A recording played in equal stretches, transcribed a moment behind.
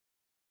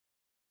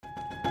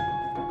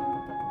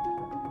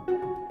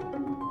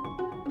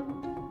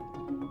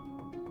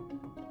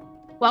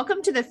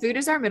Welcome to the Food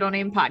is Our Middle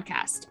Name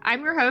podcast.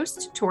 I'm your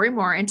host, Tori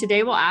Moore, and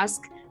today we'll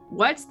ask,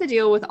 what's the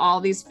deal with all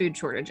these food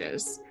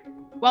shortages?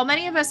 While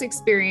many of us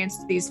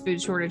experienced these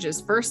food shortages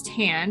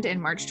firsthand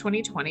in March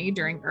 2020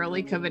 during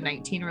early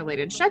COVID-19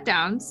 related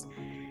shutdowns,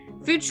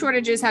 food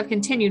shortages have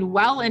continued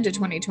well into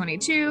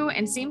 2022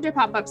 and seem to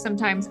pop up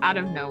sometimes out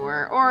of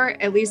nowhere, or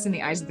at least in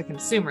the eyes of the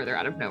consumer, they're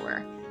out of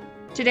nowhere.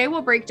 Today,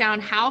 we'll break down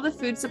how the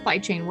food supply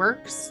chain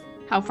works,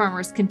 how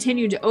farmers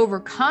continue to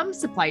overcome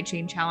supply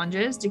chain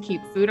challenges to keep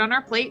food on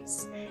our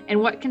plates, and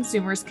what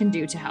consumers can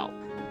do to help.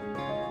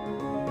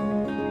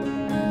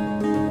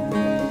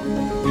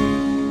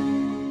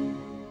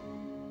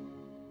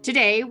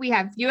 Today, we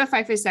have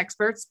UFIFAS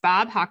experts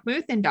Bob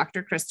Hochmuth and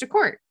Dr. Krista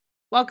Court.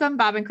 Welcome,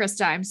 Bob and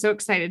Krista. I'm so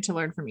excited to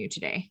learn from you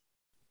today.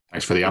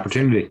 Thanks for the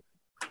opportunity.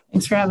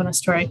 Thanks for having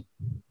us, Tori.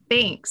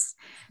 Thanks.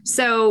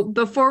 So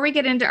before we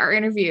get into our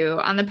interview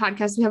on the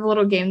podcast, we have a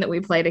little game that we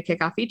play to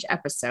kick off each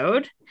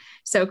episode.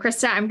 So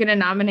Krista, I'm going to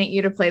nominate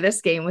you to play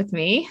this game with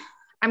me.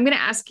 I'm going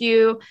to ask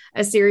you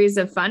a series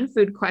of fun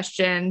food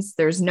questions.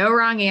 There's no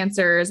wrong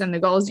answers, and the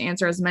goal is to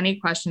answer as many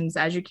questions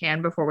as you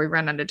can before we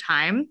run out of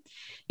time.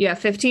 You have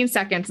 15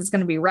 seconds. It's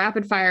going to be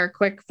rapid fire,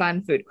 quick,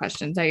 fun food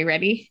questions. Are you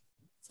ready?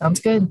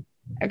 Sounds good.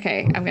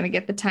 Okay, I'm going to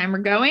get the timer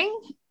going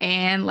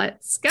and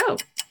let's go.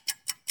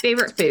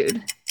 Favorite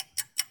food?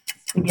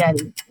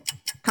 Spaghetti.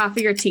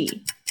 Coffee or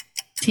tea?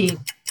 Tea.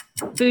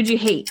 Food you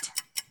hate?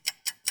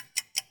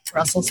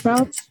 Brussels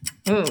sprouts.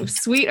 Ooh,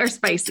 sweet or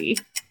spicy?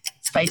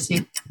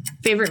 Spicy.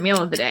 Favorite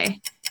meal of the day?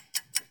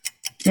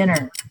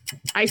 Dinner.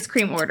 Ice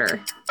cream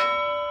order?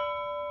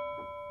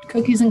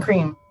 Cookies and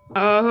cream.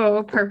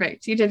 Oh,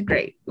 perfect. You did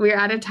great. We're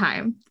out of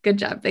time. Good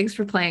job. Thanks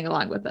for playing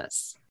along with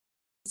us.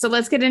 So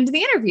let's get into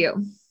the interview.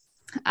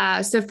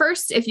 So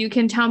first, if you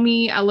can tell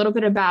me a little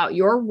bit about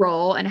your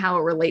role and how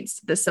it relates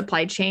to the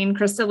supply chain.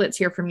 Krista, let's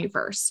hear from you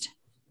first.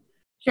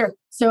 Sure.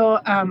 So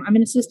I'm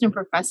an assistant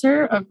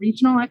professor of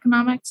regional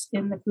economics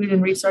in the Food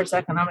and Resource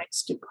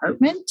Economics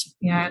department.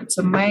 And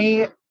so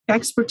my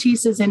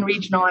expertise is in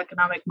regional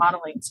economic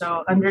modeling.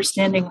 So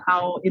understanding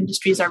how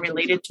industries are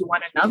related to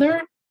one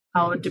another,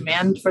 how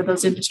demand for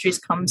those industries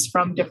comes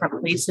from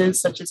different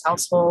places, such as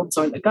households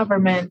or the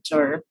government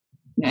or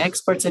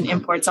exports and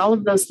imports. All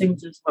of those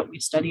things is what we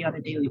study on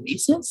a daily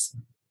basis.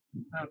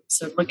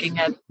 So looking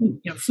at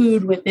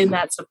food within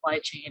that supply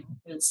chain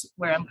is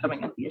where I'm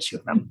coming at the issue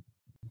from.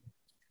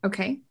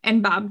 Okay.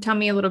 And Bob, tell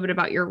me a little bit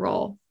about your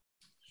role.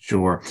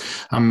 Sure.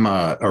 I'm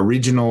a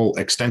regional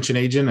extension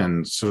agent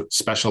and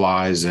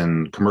specialize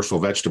in commercial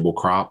vegetable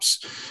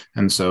crops.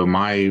 And so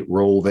my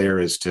role there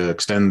is to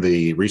extend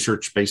the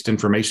research-based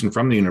information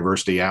from the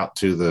university out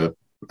to the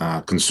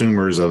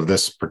consumers of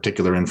this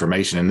particular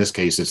information. In this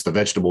case, it's the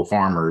vegetable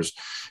farmers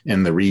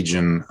in the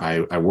region.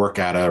 I work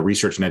at a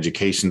research and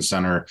education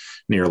center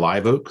near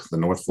Live Oak, the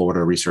North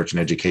Florida Research and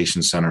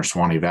Education Center,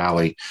 Swanee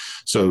Valley.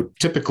 So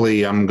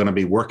typically, I'm going to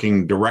be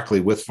working directly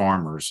with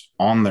farmers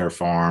on their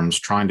farms,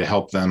 trying to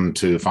help them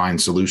to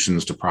find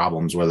solutions to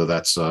problems, whether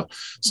that's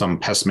some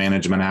pest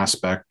management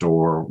aspect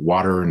or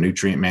water and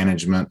nutrient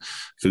management,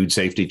 food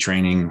safety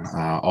training,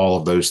 all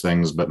of those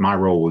things. But my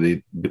role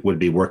would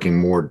be working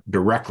more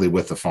directly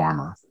with the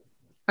farmer.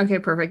 Okay,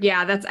 perfect.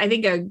 Yeah, that's, I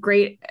think, a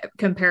great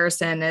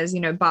comparison is,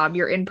 Bob,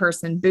 you're in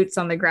person, boots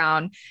on the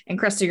ground, and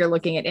Krista, you're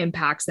looking at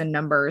impacts and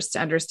numbers to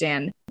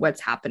understand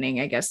what's happening,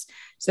 I guess,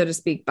 so to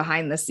speak,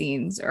 behind the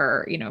scenes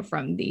or,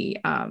 from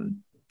the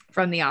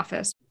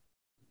office.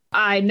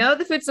 I know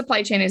the food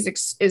supply chain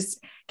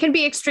can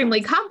be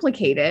extremely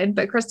complicated,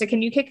 but Krista,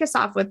 can you kick us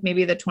off with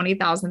maybe the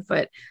 20,000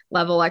 foot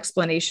level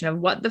explanation of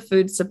what the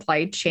food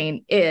supply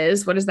chain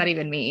is? What does that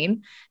even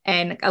mean?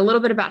 And a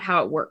little bit about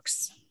how it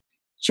works.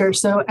 Sure.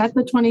 So at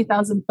the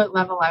 20,000 foot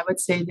level, I would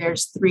say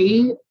there's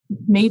three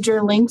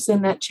major links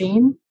in that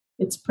chain.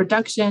 It's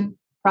production,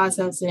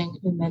 processing,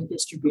 and then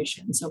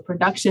distribution. So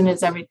production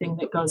is everything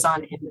that goes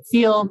on in the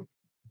field.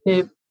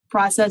 The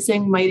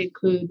processing might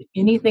include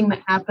anything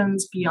that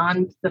happens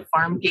beyond the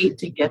farm gate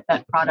to get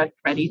that product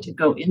ready to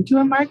go into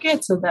a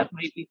market. So that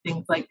might be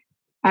things like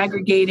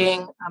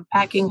aggregating,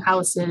 packing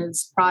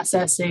houses,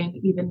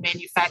 processing, even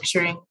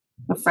manufacturing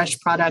a fresh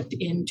product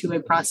into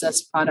a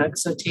processed product.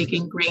 So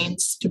taking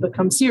grains to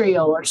become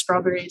cereal or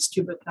strawberries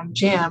to become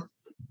jam.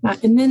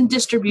 And then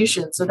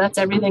distribution. So that's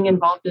everything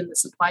involved in the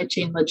supply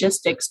chain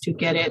logistics to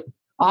get it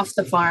off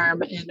the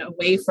farm and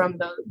away from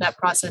that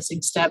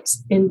processing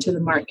steps into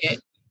the market.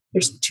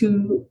 There's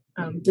two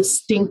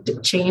distinct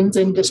chains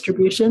in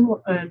distribution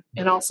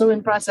and also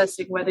in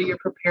processing, whether you're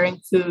preparing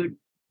food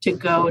to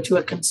go to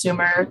a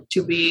consumer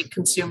to be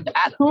consumed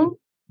at home,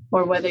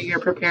 or whether you're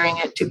preparing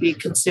it to be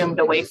consumed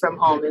away from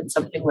home in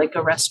something like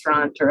a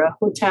restaurant or a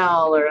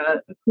hotel or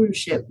a cruise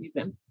ship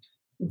even.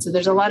 And so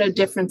there's a lot of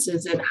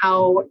differences in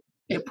how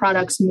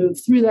products move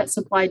through that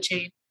supply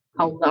chain,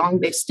 how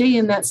long they stay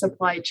in that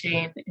supply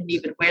chain, and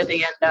even where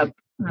they end up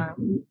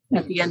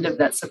at the end of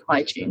that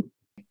supply chain.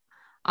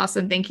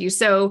 Awesome. Thank you.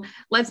 So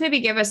let's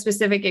maybe give a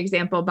specific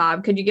example,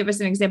 Bob. Could you give us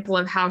an example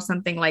of how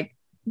something like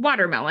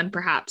watermelon,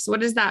 perhaps?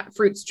 What is that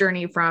fruit's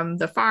journey from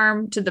the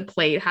farm to the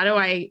plate? How do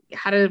I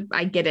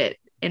get it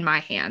in my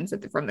hands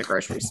from the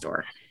grocery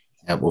store?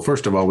 Yeah, well,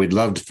 first of all, we'd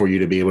love for you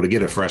to be able to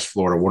get a fresh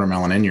Florida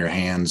watermelon in your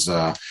hands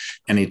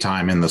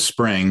anytime in the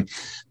spring.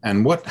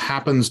 And what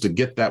happens to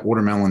get that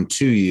watermelon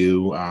to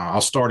you?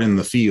 I'll start in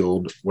the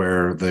field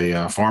where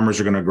the farmers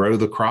are going to grow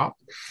the crop.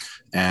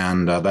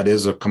 And that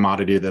is a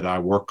commodity that I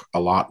work a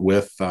lot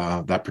with,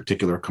 that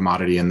particular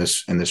commodity in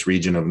this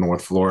region of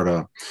North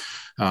Florida.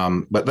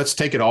 But let's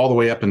take it all the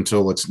way up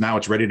until it's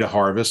ready to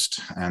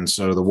harvest. And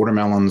so the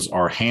watermelons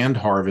are hand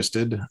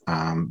harvested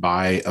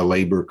by a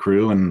labor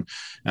crew.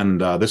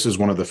 And this is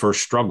one of the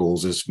first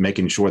struggles, is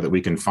making sure that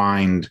we can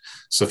find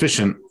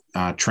sufficient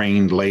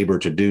trained labor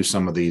to do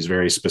some of these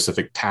very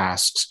specific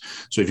tasks.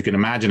 So if you can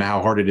imagine how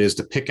hard it is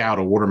to pick out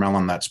a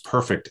watermelon that's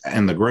perfect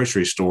in the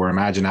grocery store,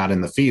 imagine out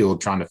in the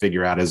field trying to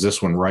figure out, is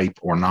this one ripe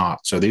or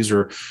not? So these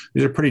are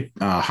pretty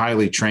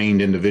highly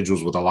trained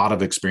individuals with a lot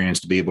of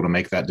experience to be able to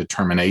make that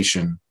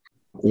determination.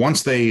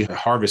 Once they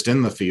harvest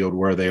in the field,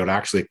 where they would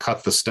actually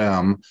cut the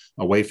stem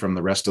away from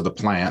the rest of the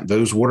plant,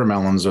 those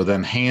watermelons are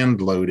then hand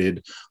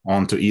loaded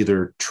onto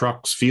either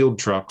trucks, field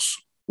trucks,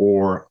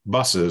 or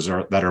buses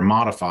that are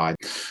modified.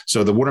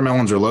 So the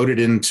watermelons are loaded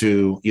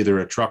into either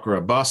a truck or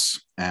a bus,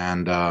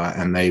 and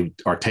they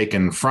are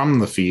taken from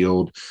the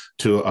field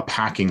to a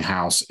packing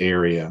house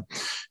area.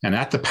 And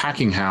at the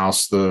packing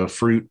house, the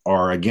fruit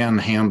are again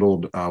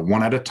handled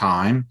one at a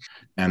time,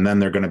 and then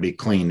they're going to be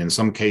cleaned. In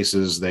some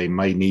cases, they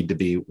might need to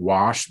be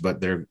washed, but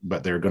they're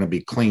going to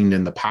be cleaned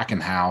in the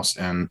packing house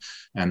and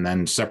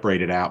then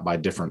separated out by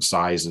different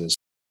sizes.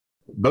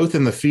 Both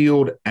in the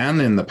field and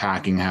in the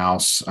packing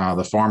house,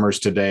 the farmers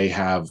today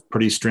have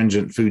pretty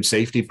stringent food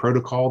safety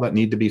protocol that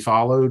need to be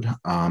followed.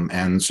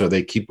 And so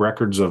they keep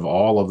records of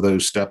all of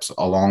those steps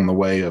along the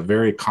way, a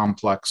very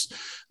complex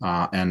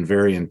and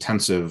very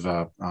intensive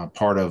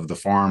part of the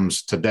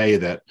farms today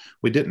that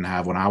we didn't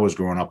have when I was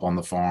growing up on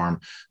the farm.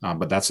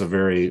 But that's a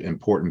very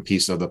important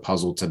piece of the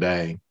puzzle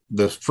today.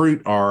 The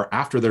fruit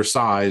after they're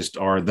sized,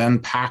 are then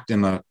packed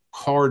in a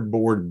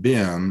cardboard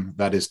bin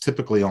that is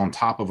typically on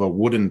top of a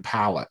wooden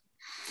pallet.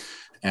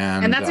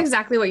 And that's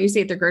exactly what you see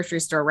at the grocery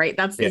store, right?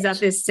 Yes. Is that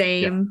the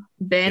same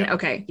bin? Yeah.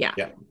 Okay. Yeah.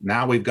 Yeah.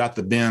 Now we've got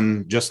the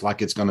bin just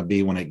like it's going to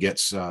be when it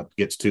gets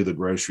to the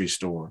grocery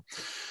store.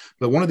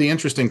 But one of the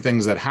interesting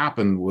things that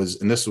happened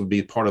was, and this would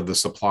be part of the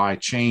supply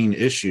chain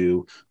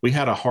issue, we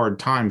had a hard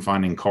time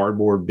finding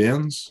cardboard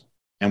bins,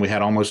 and we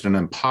had almost an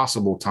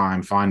impossible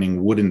time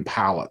finding wooden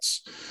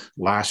pallets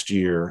last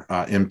year.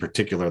 In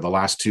particular, the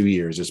last 2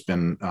 years, it's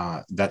been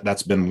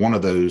that's been one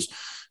of those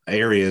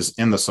areas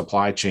in the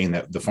supply chain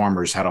that the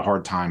farmers had a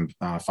hard time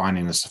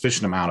finding a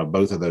sufficient amount of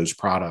both of those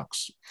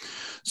products.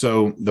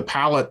 So the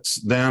pallets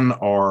then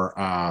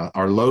are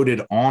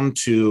loaded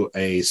onto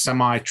a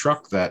semi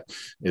truck that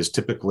is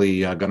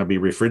typically going to be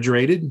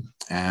refrigerated,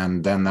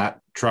 and then that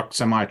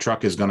semi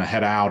truck is going to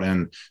head out.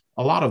 And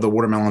a lot of the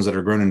watermelons that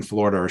are grown in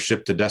Florida are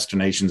shipped to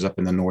destinations up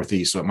in the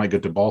Northeast. So it might go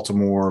to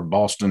Baltimore,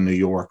 Boston, New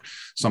York,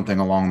 something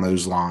along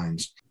those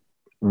lines.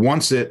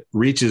 Once it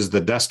reaches the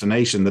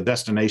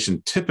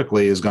destination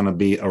typically is going to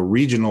be a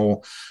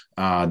regional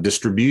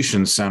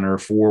distribution center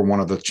for one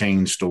of the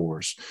chain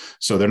stores.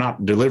 So they're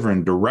not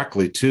delivering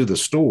directly to the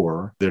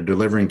store; they're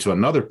delivering to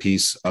another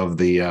piece of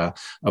the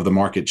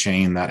market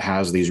chain that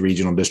has these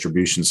regional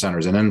distribution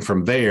centers. And then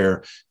from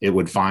there, it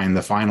would find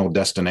the final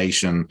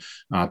destination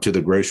to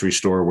the grocery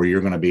store, where you're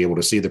going to be able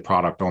to see the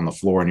product on the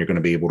floor, and you're going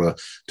to be able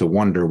to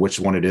wonder which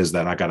one it is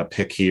that I got to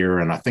pick here.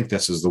 And I think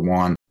this is the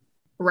one.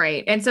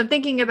 Right. And so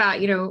thinking about,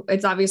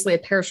 it's obviously a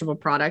perishable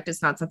product.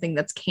 It's not something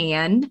that's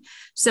canned.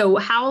 So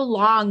how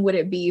long would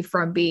it be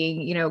from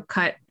being,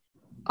 cut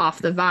off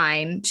the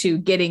vine to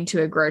getting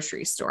to a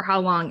grocery store? How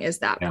long is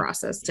that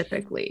process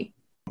typically?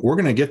 We're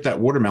going to get that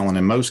watermelon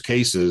in most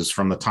cases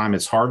from the time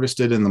it's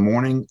harvested in the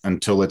morning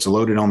until it's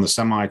loaded on the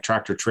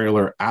semi-tractor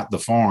trailer at the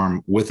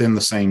farm within the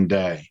same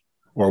day,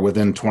 or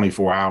within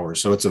 24 hours.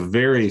 So it's a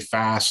very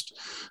fast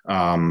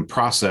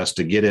process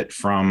to get it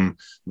from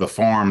the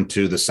farm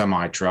to the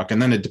semi truck. And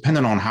then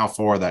depending on how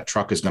far that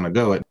truck is going to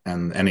go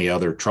and any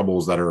other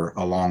troubles that are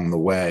along the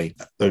way.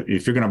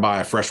 If you're going to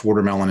buy a fresh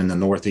watermelon in the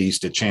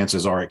Northeast, the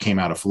chances are it came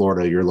out of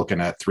Florida. You're looking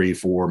at 3,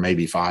 4,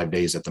 maybe 5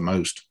 days at the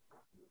most.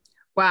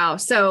 Wow.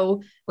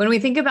 So when we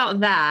think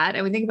about that,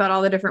 and we think about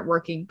all the different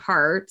working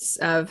parts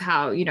of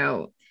how,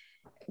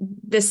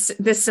 this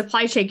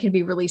supply chain can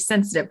be really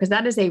sensitive, because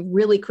that is a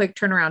really quick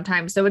turnaround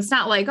time. So it's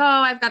not like, oh,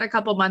 I've got a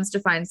couple months to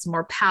find some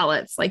more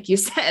pallets. Like you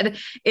said,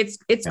 it's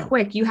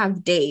quick. You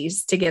have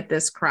days to get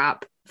this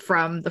crop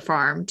from the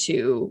farm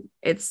to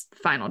its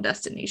final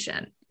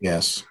destination.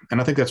 Yes. And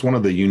I think that's one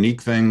of the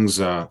unique things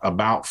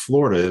about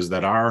Florida, is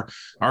that our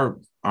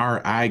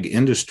ag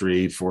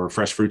industry for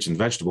fresh fruits and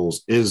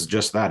vegetables is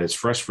just that. It's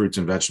fresh fruits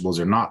and vegetables.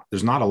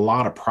 There's not a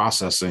lot of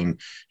processing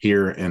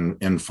here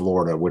in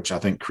Florida, which I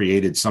think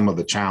created some of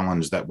the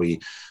challenge that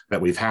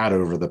we've had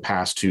over the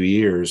past 2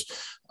 years.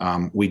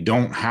 We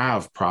don't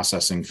have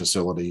processing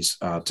facilities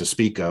to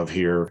speak of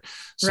here.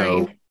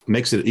 So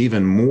Makes it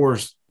even more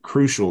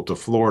crucial to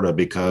Florida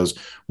because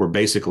we're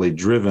basically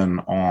driven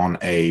on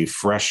a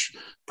fresh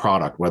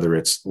product, whether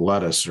it's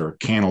lettuce or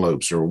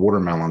cantaloupes or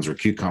watermelons or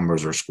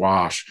cucumbers or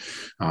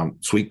squash,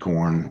 sweet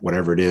corn,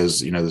 whatever it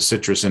is. The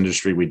citrus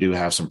industry, we do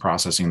have some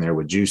processing there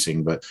with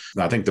juicing, but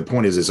I think the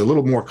point is it's a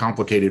little more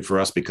complicated for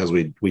us because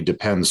we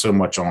depend so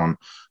much on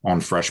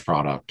fresh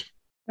product.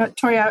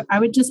 Tori, I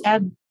would just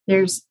add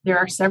there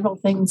are several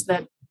things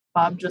that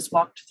Bob just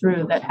walked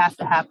through that have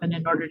to happen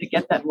in order to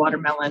get that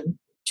watermelon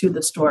to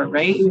the store,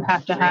 right? You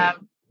have to have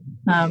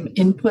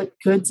input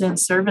goods and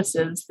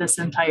services this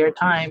entire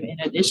time, in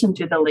addition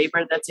to the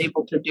labor that's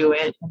able to do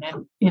it, and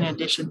then in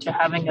addition to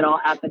having it all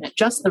happen at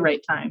just the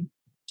right time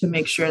to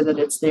make sure that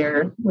it's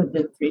there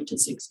within 3 to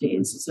 6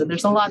 days. So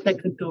there's a lot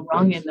that could go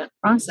wrong in that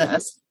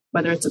process,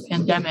 whether it's a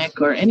pandemic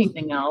or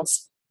anything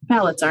else.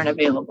 Pallets aren't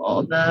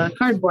available. The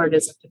cardboard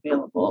isn't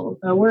available.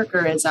 A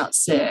worker is out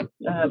sick.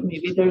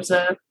 Maybe there's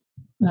a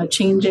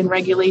change in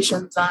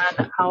regulations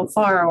on how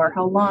far or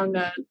how long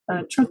a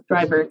truck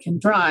driver can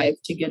drive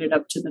to get it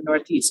up to the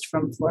Northeast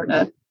from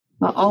Florida.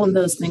 All of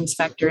those things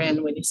factor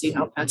in when you see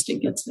how fast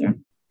it gets there.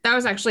 That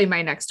was actually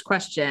my next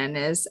question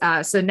is,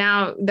 so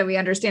now that we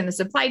understand the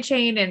supply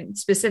chain and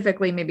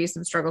specifically maybe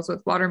some struggles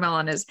with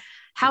watermelon, is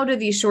how do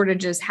these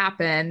shortages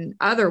happen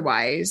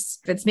otherwise?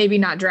 If it's maybe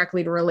not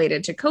directly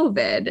related to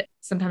COVID,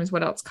 sometimes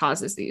what else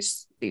causes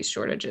these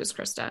shortages,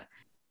 Krista?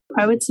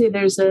 I would say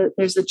there's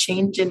a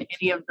change in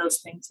any of those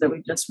things that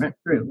we just went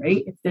through,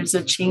 right? If there's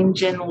a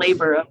change in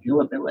labor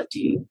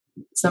availability,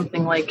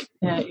 something like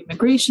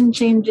immigration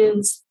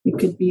changes, it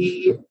could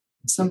be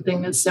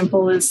something as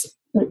simple as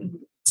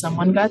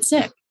someone got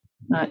sick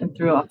and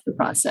threw off the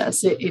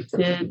process. If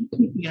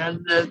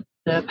the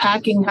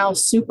packing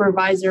house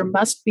supervisor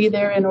must be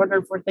there in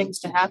order for things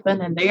to happen,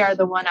 and they are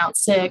the one out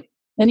sick,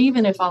 then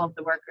even if all of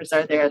the workers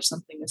are there, if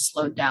something is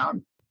slowed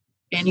down,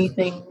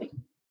 anything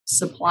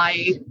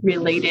supply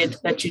related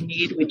that you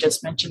need. We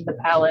just mentioned the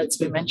pallets,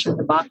 we mentioned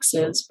the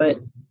boxes, but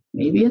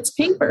maybe it's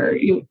paper.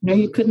 You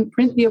couldn't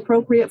print the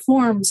appropriate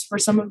forms for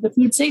some of the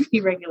food safety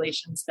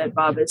regulations that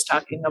Bob is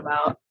talking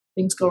about.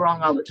 Things go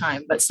wrong all the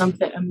time, but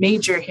a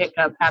major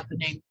hiccup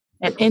happening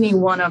at any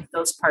one of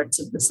those parts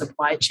of the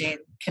supply chain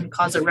can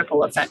cause a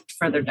ripple effect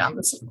further down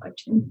the supply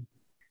chain.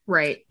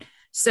 Right.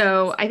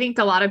 So I think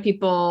a lot of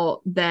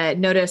people that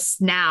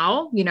notice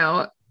now,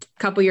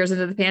 couple years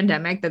into the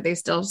pandemic, that they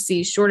still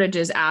see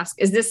shortages ask,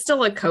 is this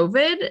still a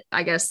COVID,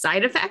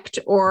 side effect,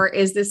 or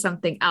is this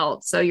something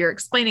else? So you're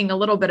explaining a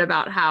little bit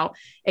about how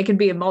it can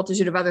be a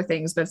multitude of other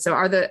things, but so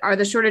are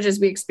the shortages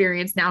we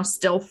experience now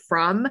still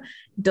from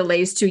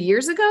delays 2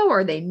 years ago, or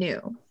are they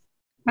new?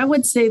 I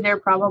would say they're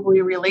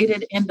probably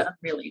related and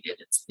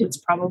unrelated. It's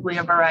probably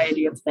a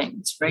variety of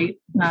things, right?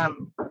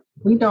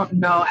 We don't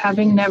know,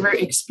 having never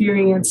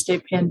experienced a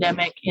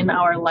pandemic in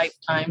our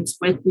lifetimes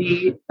with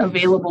the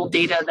available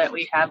data that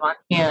we have on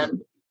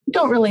hand, we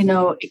don't really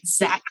know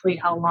exactly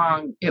how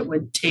long it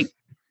would take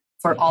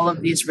for all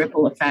of these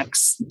ripple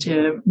effects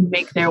to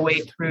make their way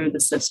through the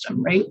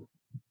system, right?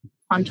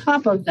 On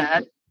top of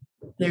that,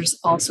 there's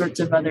all sorts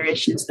of other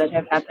issues that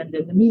have happened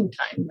in the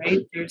meantime,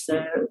 right? There's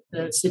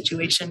the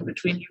situation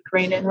between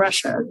Ukraine and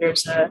Russia.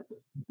 There's a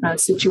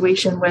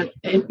situation with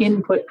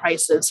input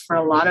prices for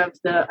a lot of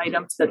the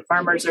items that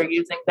farmers are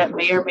using that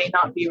may or may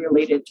not be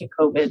related to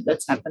COVID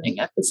that's happening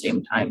at the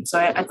same time. So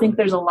I think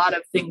there's a lot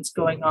of things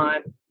going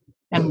on,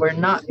 and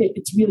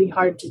it's really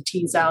hard to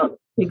tease out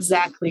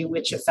exactly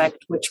which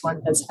effect which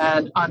one has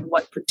had on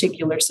what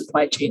particular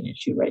supply chain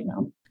issue right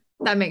now.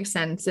 That makes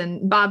sense.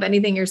 And Bob,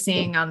 anything you're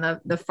seeing on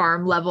the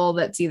farm level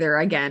that's either,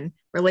 again,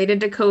 related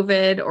to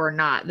COVID or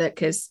not,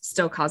 that is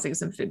still causing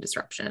some food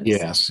disruptions?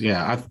 Yes.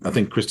 Yeah. I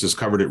think Krista's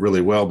covered it really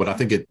well, but I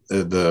think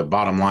the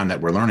bottom line that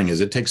we're learning is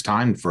it takes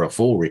time for a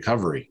full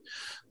recovery.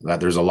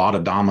 That there's a lot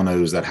of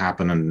dominoes that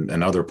happen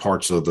in other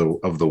parts of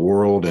the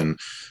world. And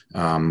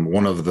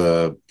one of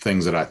the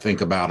things that I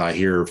think about, I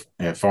hear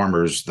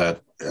farmers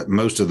that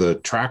most of the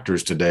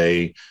tractors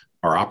today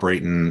are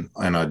operating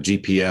in a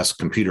GPS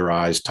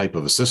computerized type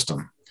of a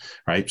system,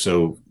 right?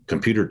 So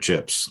computer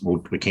chips,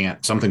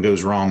 something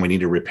goes wrong, we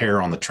need to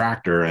repair on the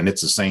tractor. And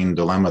it's the same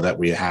dilemma that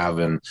we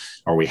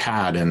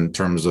had in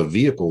terms of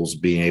vehicles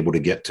being able to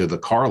get to the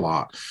car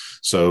lot.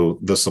 So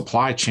the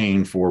supply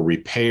chain for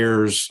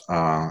repairs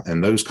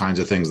and those kinds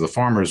of things, the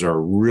farmers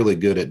are really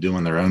good at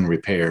doing their own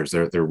repairs.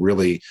 They're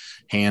really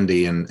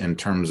handy in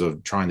terms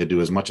of trying to do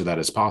as much of that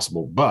as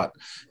possible. But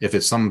if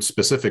it's some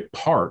specific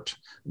part,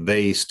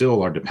 they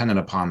still are dependent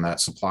upon that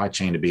supply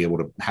chain to be able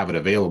to have it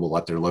available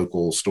at their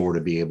local store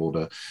to be able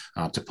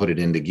to put it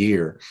into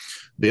gear.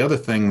 The other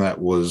thing that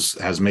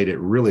has made it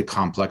really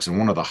complex, and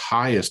one of the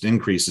highest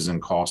increases in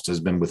cost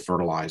has been with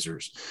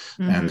fertilizers.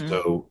 Mm-hmm. And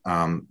so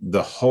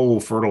the whole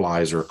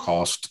fertilizer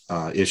cost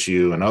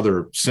issue and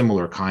other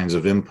similar kinds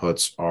of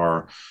inputs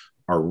are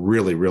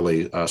really,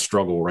 really a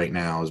struggle right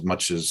now, as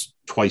much as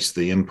twice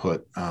the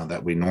input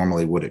that we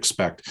normally would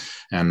expect.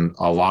 And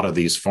a lot of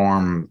these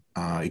farm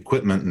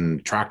equipment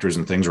and tractors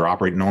and things are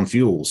operating on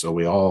fuel. So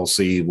we all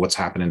see what's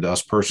happening to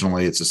us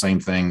personally. It's the same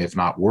thing, if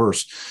not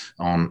worse,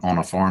 on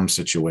a farm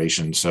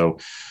situation. So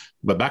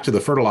But back to the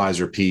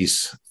fertilizer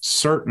piece,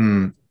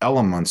 certain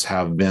elements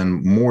have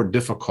been more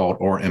difficult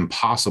or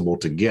impossible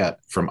to get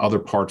from other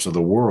parts of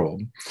the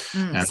world.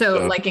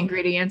 So like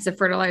ingredients of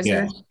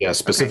fertilizer? Yeah,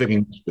 specific,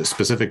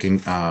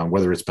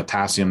 whether it's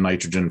potassium,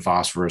 nitrogen,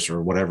 phosphorus,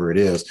 or whatever it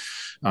is.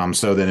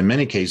 So that in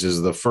many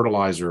cases, the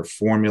fertilizer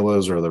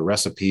formulas or the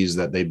recipes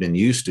that they've been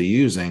used to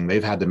using,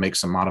 they've had to make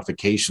some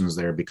modifications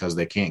there because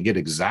they can't get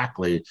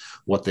exactly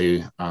what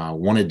they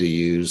wanted to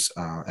use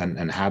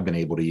and have been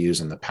able to use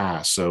in the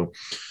past.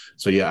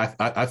 So yeah,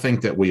 I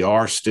think that we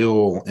are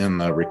still in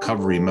the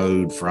recovery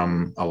mode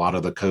from a lot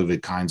of the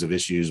COVID kinds of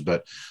issues,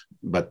 but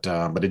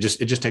it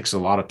just takes a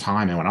lot of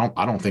time, and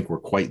I don't think we're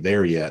quite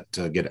there yet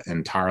to get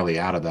entirely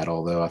out of that.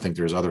 Although I think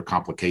there's other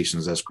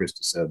complications, as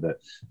Krista said,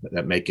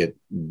 that make it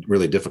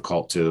really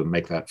difficult to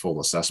make that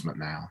full assessment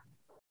now.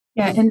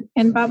 Yeah,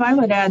 and Bob, I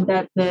would add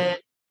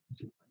that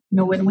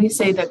when we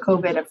say the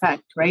COVID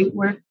effect, right,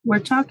 we're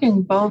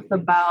talking both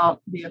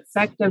about the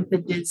effect of the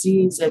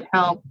disease it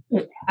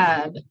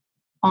had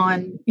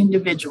on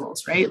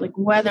individuals, right? Like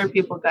whether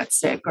people got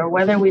sick or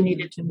whether we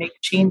needed to make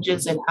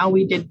changes in how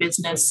we did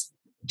business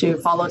to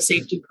follow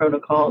safety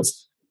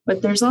protocols.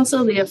 But there's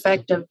also the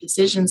effect of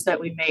decisions that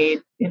we made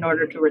in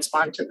order to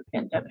respond to the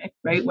pandemic,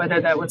 right? Whether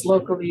that was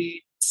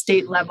locally,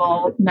 state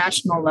level,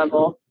 national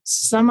level.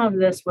 Some of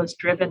this was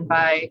driven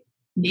by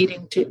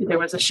there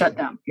was a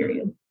shutdown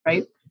period,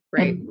 right?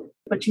 Right.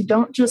 But you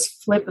don't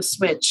just flip a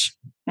switch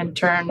and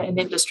turn an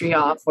industry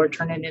off or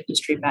turn an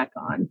industry back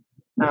on.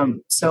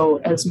 So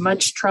as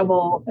much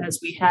trouble as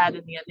we had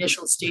in the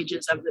initial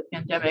stages of the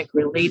pandemic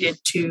related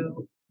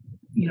to,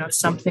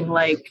 something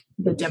like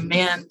the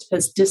demand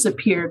has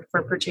disappeared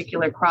for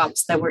particular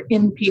crops that were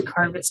in peak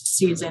harvest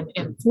season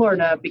in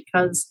Florida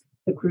because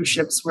the cruise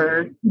ships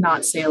were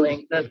not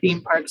sailing, the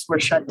theme parks were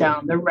shut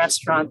down, the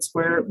restaurants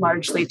were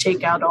largely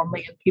takeout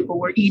only, and people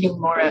were eating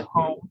more at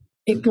home.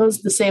 It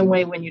goes the same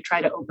way when you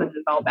try to open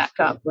it all back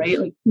up, right?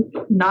 Like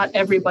not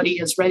everybody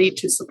is ready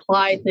to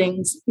supply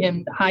things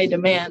in high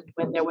demand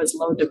when there was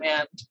low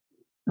demand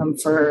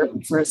for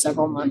a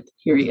several month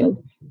period.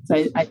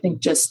 So I think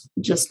just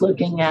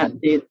looking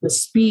at the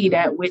speed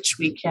at which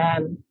we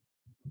can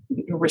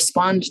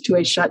respond to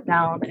a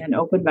shutdown and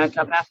open back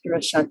up after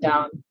a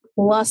shutdown,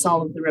 plus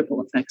all of the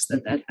ripple effects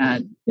that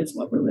had, is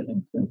what we're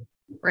living through.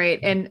 Right.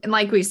 And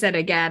like we said,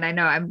 again, I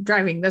know I'm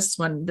driving this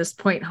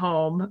point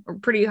home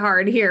pretty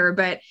hard here,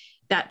 but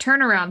that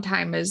turnaround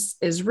time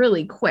is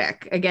really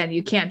quick. Again,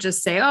 you can't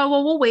just say, oh,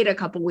 well, we'll wait a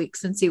couple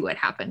weeks and see what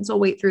happens.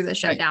 We'll wait through the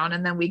shutdown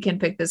and then we can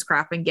pick this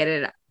crop and get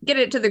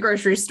it to the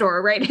grocery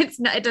store. Right.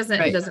 It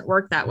doesn't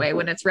work that way.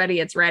 When it's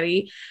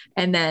ready.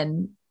 And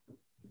then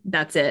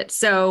that's it.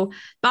 So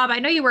Bob, I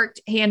know you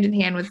worked hand in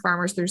hand with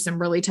farmers through some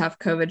really tough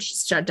COVID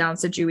shutdown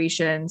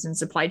situations and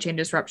supply chain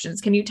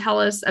disruptions. Can you tell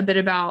us a bit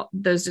about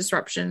those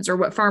disruptions or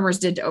what farmers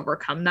did to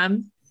overcome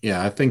them?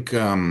 Yeah, I think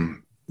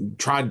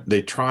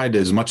they tried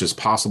as much as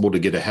possible to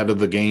get ahead of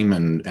the game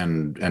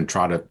and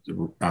try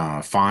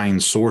to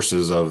find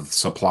sources of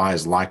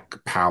supplies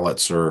like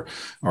pallets or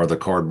the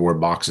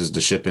cardboard boxes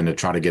to ship in to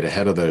try to get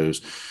ahead of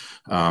those.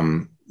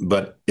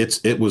 But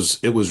it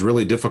was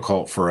really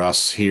difficult for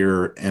us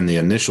here in the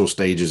initial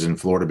stages in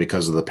Florida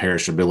because of the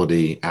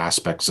perishability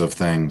aspects of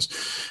things.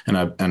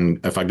 And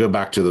if I go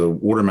back to the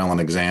watermelon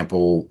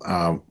example,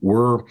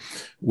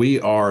 we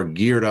are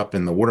geared up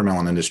in the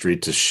watermelon industry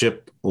to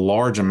ship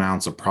large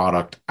amounts of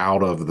product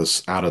out of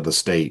the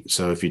state.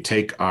 So if you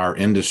take our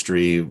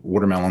industry,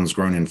 watermelons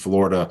grown in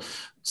Florida,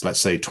 so let's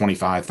say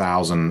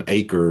 25,000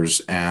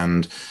 acres.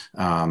 And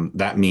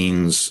that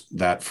means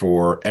that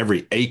for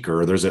every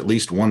acre, there's at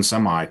least one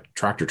semi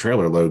tractor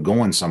trailer load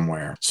going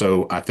somewhere.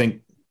 So I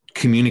think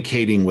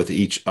communicating with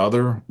each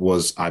other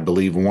was, I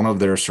believe, one of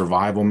their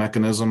survival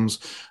mechanisms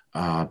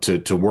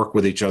to work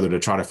with each other to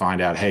try to find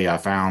out, hey, I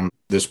found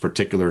this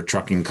particular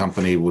trucking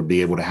company would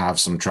be able to have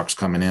some trucks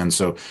coming in.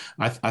 So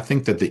I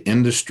think that the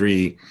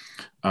industry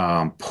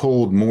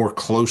pulled more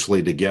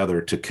closely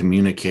together to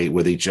communicate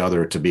with each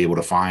other to be able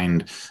to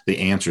find the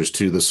answers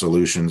to the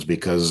solutions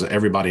because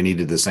everybody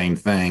needed the same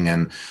thing.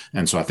 And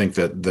so I think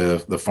that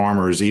the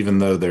farmers, even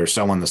though they're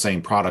selling the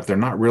same product, they're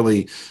not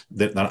really,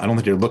 I don't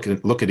think they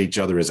look at each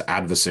other as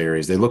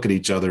adversaries. They look at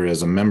each other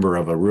as a member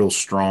of a real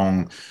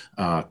strong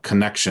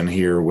connection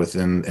here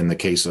in the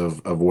case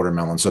of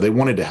watermelon. So they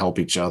wanted to help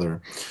each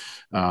other.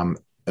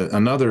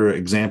 Another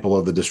example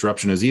of the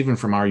disruption is even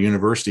from our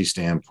university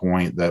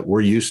standpoint that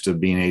we're used to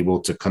being able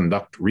to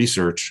conduct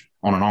research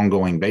on an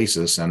ongoing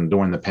basis. And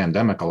during the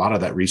pandemic, a lot of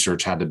that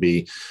research had to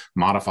be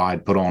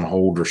modified, put on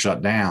hold, or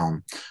shut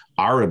down.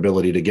 Our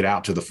ability to get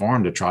out to the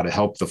farm to try to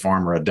help the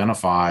farmer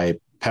identify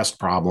pest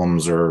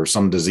problems or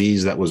some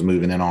disease that was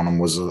moving in on them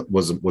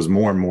was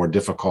more and more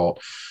difficult.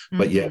 Mm-hmm.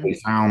 But yet we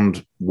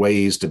found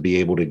ways to be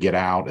able to get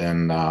out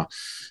and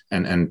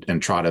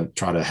try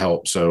to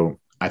help. So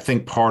I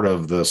think part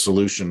of the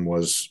solution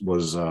was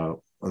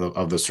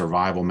of the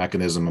survival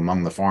mechanism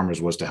among the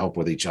farmers was to help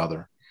with each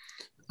other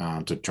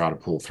to try to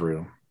pull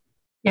through.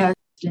 Yeah,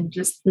 and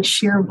just the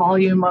sheer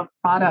volume of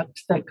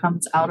product that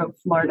comes out of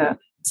Florida.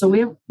 So we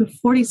have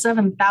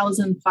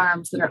 47,000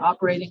 farms that are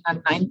operating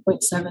on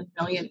 9.7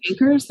 million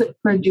acres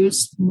that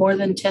produce more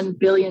than $10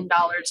 billion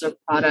of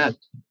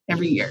product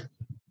every year.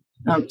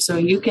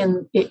 So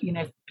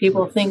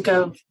people think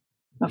of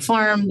a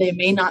farm, they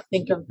may not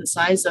think of the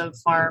size of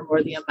farm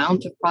or the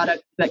amount of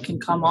product that can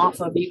come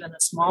off of even a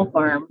small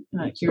farm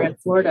here in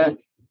Florida.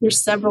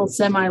 There's several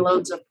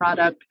semi-loads of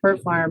product per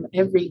farm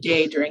every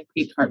day during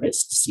peak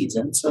harvest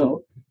season.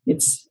 So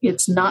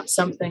it's not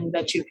something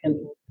that you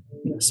can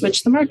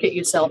switch the market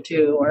you sell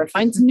to or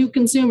find some new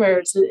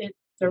consumers. It's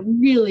a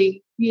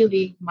really,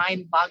 really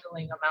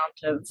mind-boggling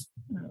amount of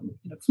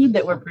food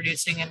that we're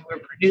producing, and we're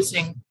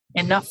producing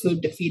enough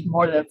food to feed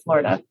more than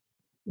Florida.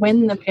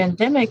 When the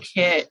pandemic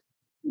hit,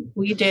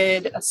 we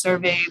did a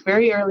survey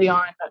very early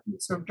on,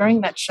 so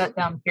during that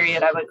shutdown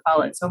period, I would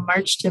call it. So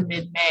March to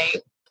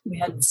mid-May, we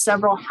had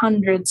several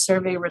hundred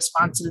survey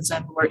responses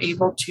and were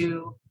able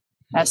to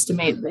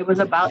estimate it was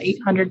about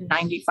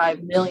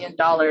 $895 million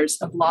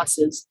of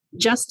losses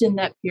just in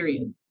that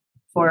period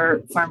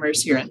for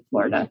farmers here in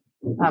Florida.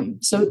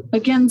 So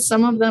again,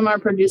 some of them are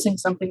producing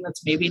something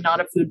that's maybe not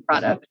a food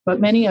product, but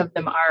many of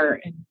them are.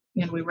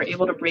 And we were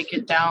able to break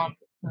it down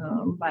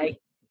by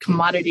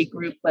commodity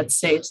group, let's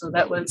say. So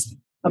that was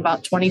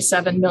about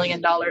 $27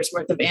 million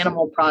worth of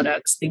animal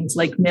products, things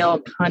like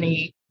milk,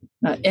 honey,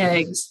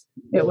 eggs.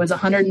 It was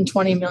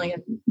 $120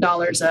 million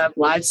of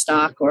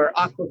livestock or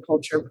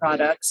aquaculture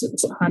products. It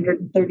was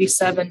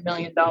 $137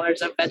 million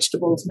of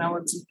vegetables,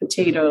 melons, and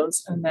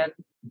potatoes, and then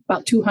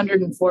about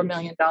 $204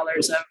 million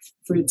of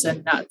fruits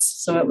and nuts.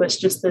 So it was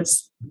just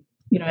this,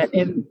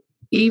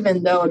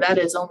 even though that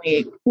is only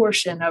a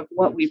portion of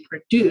what we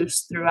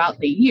produce throughout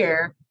the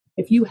year,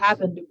 if you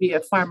happen to be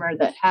a farmer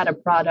that had a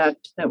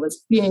product that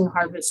was being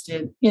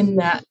harvested in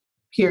that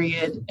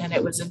period and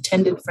it was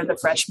intended for the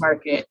fresh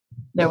market,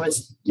 there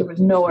was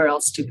nowhere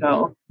else to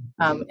go.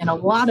 And a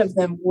lot of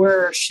them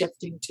were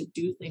shifting to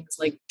do things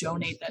like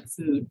donate that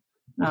food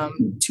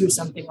to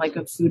something like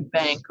a food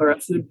bank or a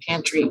food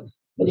pantry.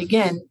 But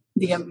again,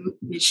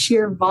 the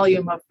sheer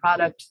volume of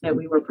product that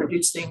we were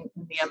producing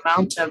and the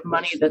amount of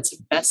money that's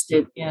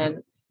invested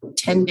in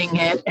tending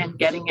it and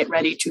getting it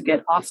ready to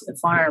get off the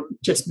farm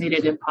just made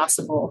it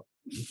impossible,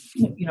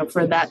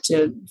 for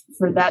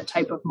that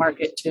type of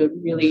market to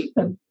really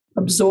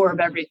absorb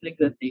everything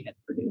that they had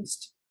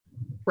produced.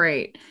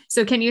 Right.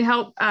 So can you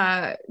help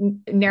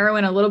narrow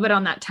in a little bit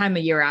on that time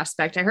of year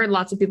aspect? I heard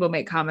lots of people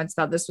make comments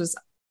about this was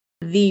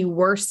the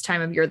worst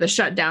time of year, the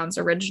shutdowns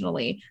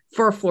originally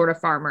for Florida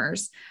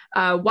farmers.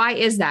 Why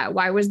is that?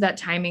 Why was that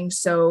timing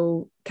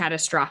so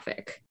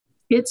catastrophic?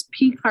 It's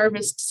peak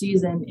harvest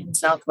season in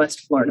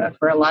Southwest Florida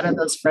for a lot of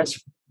those fresh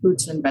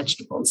fruits and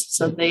vegetables.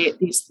 So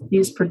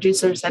these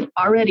producers had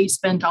already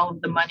spent all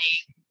of the money,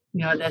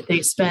 that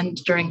they spend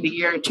during the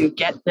year to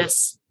get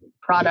this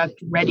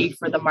product ready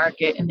for the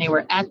market, and they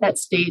were at that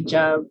stage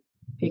of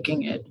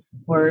picking it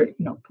or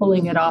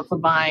pulling it off a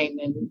vine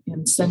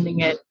and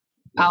sending it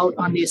out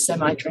on these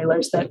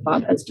semi-trailers that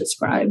Bob has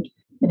described.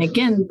 And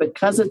again,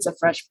 because it's a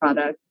fresh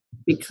product,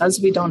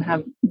 because we don't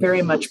have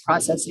very much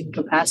processing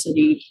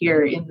capacity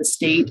here in the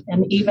state,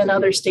 and even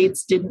other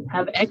states didn't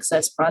have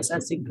excess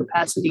processing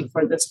capacity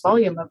for this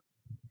volume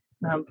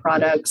of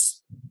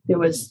products, there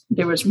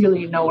was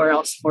really nowhere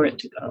else for it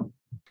to go.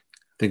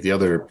 I think the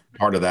other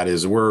part of that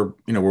is we're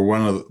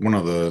one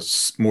of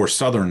the more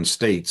southern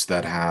states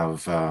that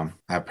have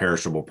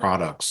perishable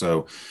products.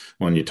 So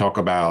when you talk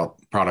about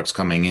products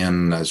coming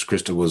in, as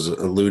Krista was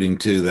alluding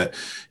to, that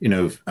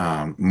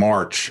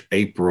March,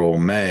 April,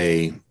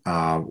 May,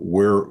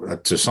 we're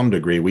to some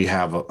degree we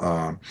have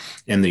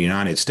in the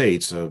United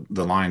States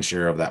the lion's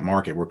share of that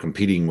market. We're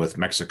competing with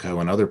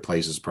Mexico and other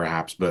places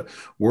perhaps, but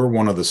we're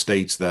one of the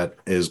states that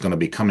is going to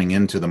be coming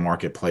into the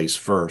marketplace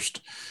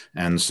first.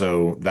 And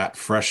so that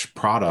fresh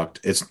product,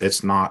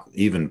 it's not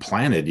even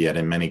planted yet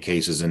in many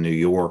cases in New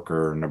York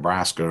or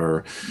Nebraska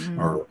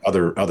or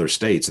other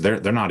states.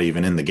 They're not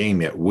even in the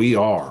game yet. We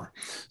are.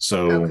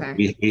 So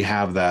we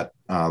have that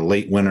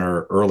late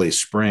winter, early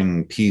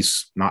spring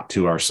piece, not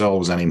to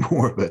ourselves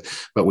anymore,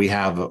 but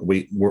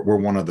we're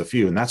one of the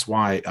few. And that's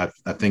why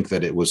I think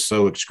that it was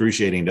so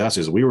excruciating to us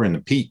is we were in the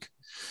peak.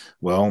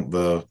 Well,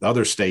 the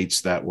other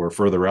states that were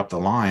further up the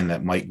line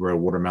that might grow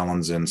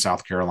watermelons in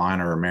South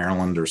Carolina or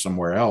Maryland or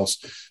somewhere else,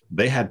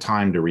 they had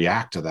time to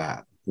react to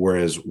that.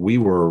 Whereas we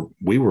were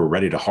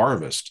ready to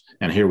harvest,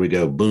 and here we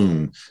go,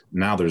 boom!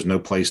 Now there's no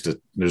place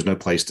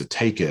to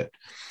take it.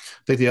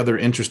 I think the other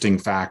interesting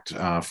fact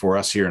for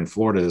us here in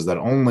Florida is that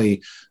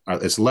only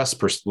it's less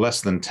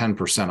than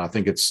 10%. I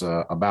think it's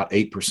about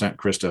 8%,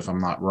 Krista, if I'm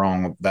not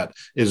wrong, that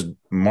is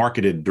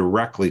marketed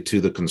directly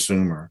to the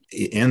consumer.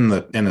 In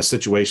a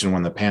situation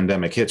when the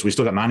pandemic hits, we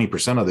still got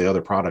 90% of the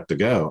other product to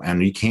go,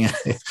 and you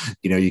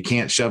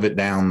can't shove it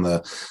down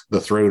the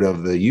throat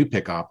of the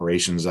U-Pick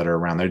operations that are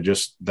around. They're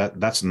just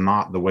that's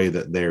not the way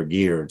that they're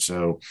geared.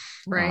 So,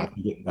 right.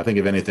 I think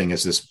if anything,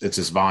 it's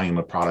this volume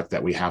of product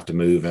that we have to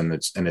move, and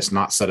it's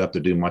not set up to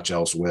do much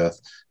else with.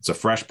 It's a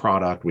fresh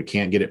product. We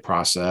can't get it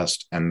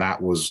processed, and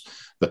that was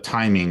the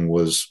timing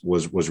was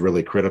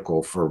really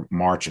critical for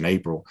March and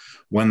April.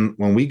 When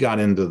we got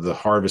into the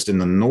harvest in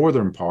the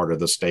northern part of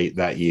the state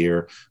that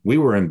year, we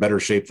were in better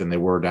shape than they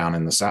were down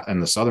in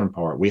the southern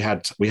part. We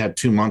had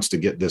 2 months to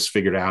get this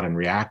figured out and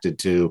reacted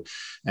to,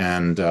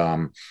 and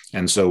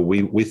so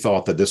we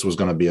thought that this was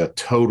going to be a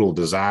total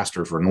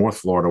disaster for North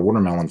Florida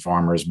watermelon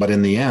farmers. But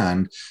in the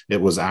end, it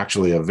was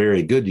actually a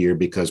very good year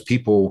because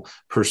people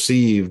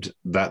perceived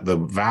that the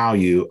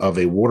value of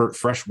a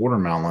fresh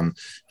watermelon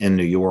in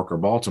New York or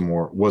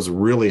Baltimore was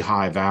really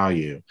high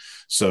value.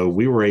 So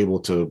we were able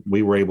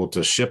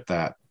to ship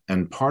that.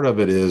 And part of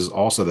it is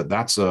also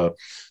that's a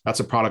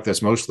product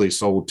that's mostly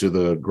sold to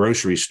the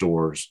grocery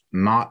stores,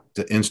 not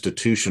to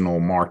institutional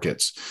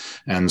markets.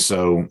 And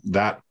so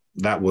that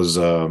was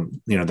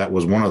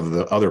one of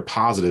the other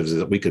positives, is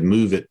that we could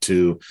move it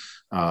to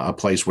a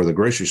place where the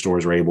grocery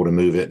stores were able to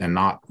move it, and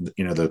not,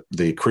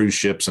 the cruise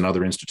ships and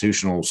other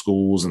institutional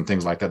schools and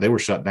things like that. They were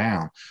shut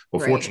down.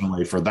 Well,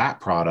 Fortunately for that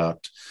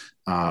product,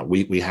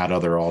 we had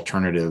other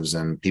alternatives,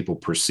 and people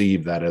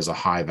perceived that as a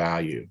high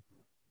value.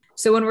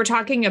 So when we're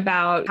talking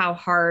about how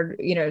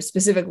hard,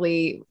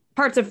 specifically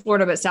parts of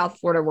Florida, but South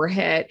Florida were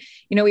hit,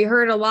 we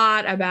heard a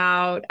lot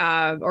about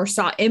or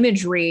saw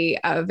imagery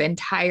of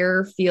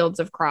entire fields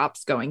of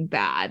crops going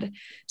bad.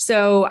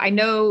 So I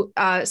know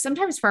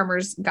sometimes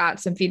farmers got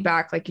some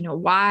feedback like,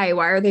 why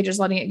are they just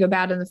letting it go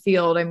bad in the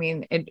field? I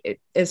mean, it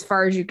as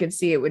far as you could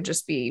see, it would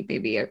just be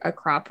maybe a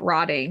crop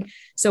rotting.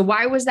 So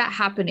why was that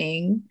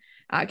happening?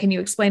 Can you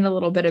explain a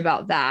little bit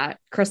about that?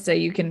 Krista,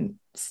 you can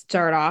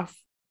start off.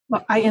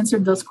 Well, I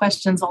answered those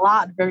questions a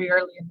lot very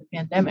early in the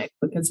pandemic,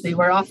 because they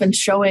were often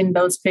showing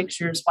those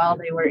pictures while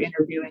they were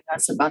interviewing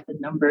us about the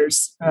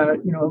numbers,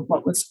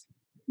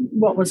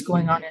 what was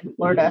going on in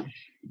Florida.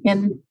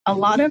 And a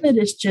lot of it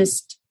is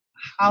just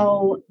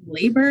how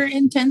labor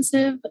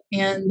intensive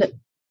and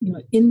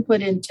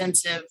input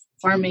intensive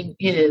farming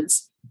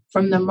is,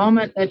 from the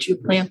moment that you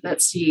plant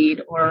that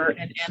seed or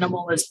an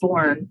animal is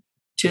born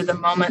to the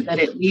moment that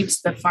it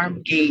leaves the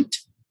farm gate.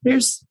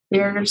 There's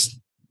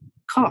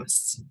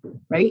costs,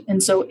 right?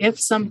 And so if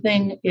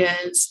something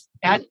is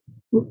at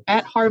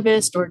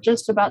harvest or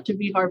just about to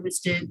be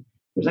harvested,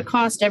 there's a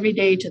cost every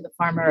day to the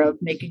farmer of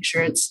making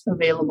sure it's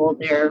available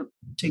there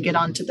to get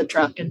onto the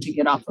truck and to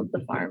get off of the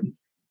farm.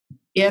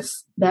 If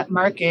that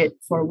market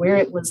for where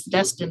it was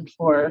destined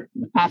for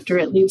after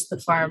it leaves the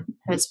farm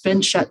has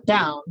been shut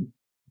down,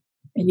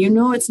 and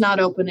it's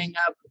not opening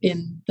up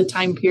in the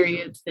time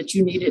period that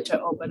you need it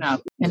to open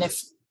up, and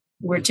if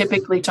we're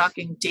typically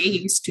talking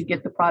days to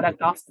get the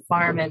product off the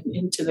farm and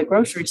into the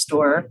grocery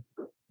store,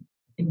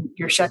 and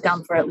you're shut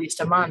down for at least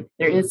a month,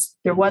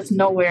 there was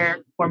nowhere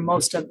for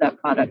most of that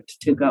product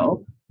to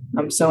go.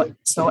 So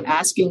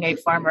asking a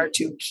farmer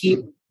to keep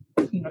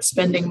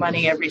spending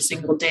money every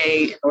single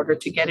day in order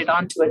to get it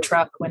onto a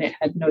truck when it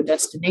had no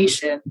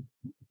destination,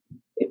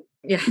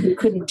 you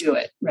couldn't do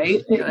it,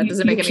 right? That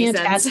doesn't make any sense. You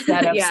can't ask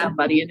that of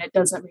somebody, and it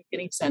doesn't make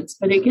any sense.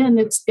 But again,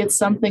 it's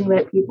something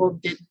that people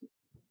didn't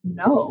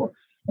know.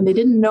 And they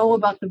didn't know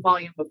about the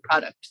volume of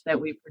product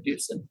that we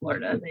produce in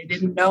Florida. They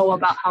didn't know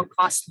about how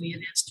costly it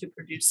is to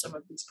produce some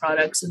of these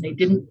products. And they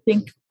didn't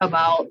think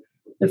about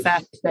the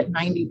fact that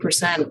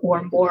 90%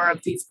 or more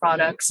of these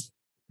products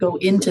go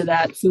into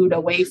that food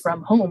away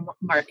from home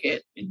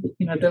market.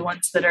 The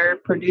ones that are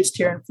produced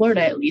here in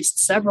Florida, at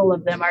least several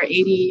of them are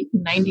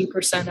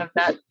 80-90% of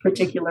that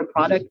particular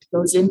product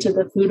goes into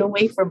the food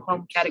away from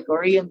home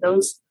category. And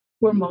those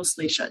were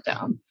mostly shut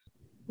down.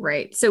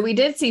 Right. So we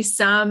did see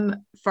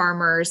some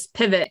farmers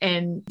pivot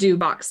and do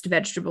boxed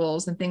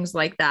vegetables and things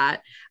like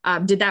that.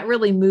 Did that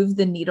really move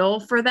the needle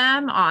for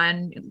them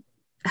on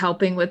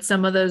helping with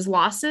some of those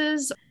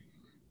losses?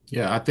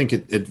 Yeah, I think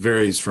it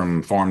varies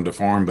from farm to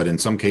farm, but in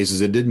some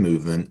cases it did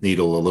move the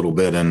needle a little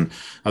bit. And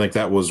I think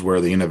that was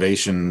where the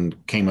innovation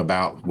came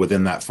about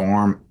within that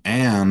farm,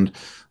 and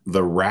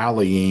the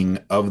rallying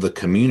of the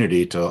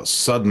community to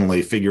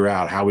suddenly figure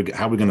out how we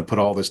going to put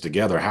all this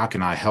together. How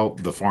can I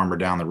help the farmer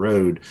down the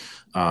road,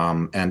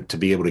 and to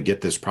be able to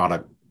get this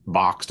product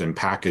boxed and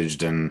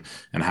packaged and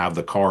have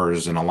the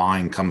cars in a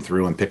line come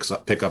through and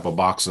pick up a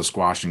box of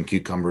squash and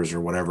cucumbers or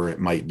whatever it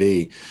might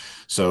be.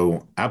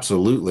 So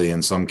absolutely,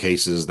 in some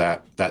cases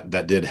that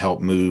did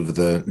help move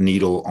the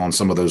needle on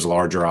some of those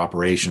larger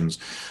operations.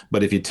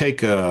 But if you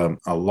take a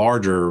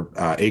larger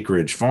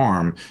acreage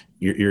farm,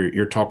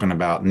 you're talking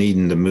about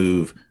needing to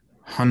move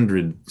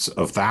hundreds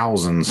of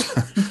thousands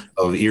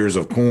of ears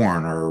of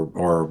corn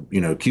or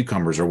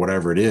cucumbers or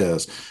whatever it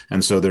is.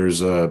 And so there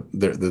is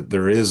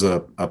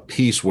a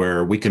piece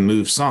where we can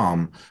move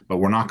some, but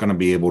we're not going to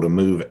be able to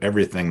move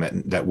everything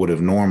that would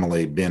have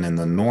normally been in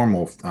the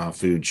normal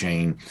food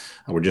chain.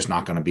 We're just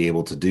not going to be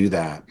able to do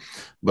that.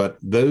 But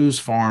those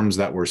farms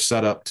that were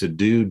set up to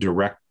do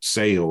direct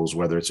sales,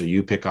 whether it's a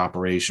U-pick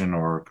operation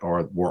or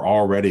were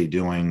already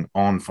doing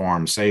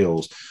on-farm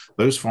sales,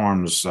 those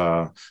farms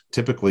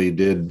typically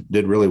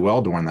did really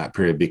well during that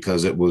period,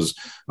 because it was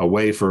a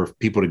way for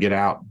people to get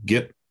out,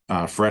 get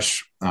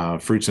fresh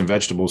fruits and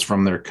vegetables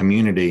from their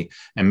community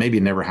and maybe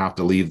never have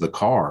to leave the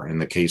car in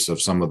the case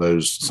of some of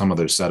those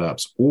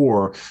setups.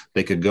 Or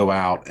they could go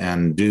out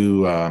and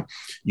do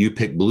you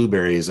pick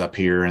blueberries up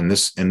here in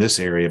this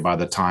area by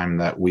the time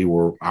that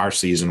our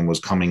season was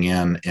coming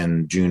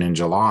in June and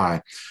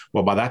July.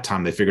 Well, by that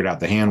time they figured out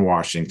the hand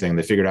washing thing,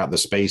 they figured out the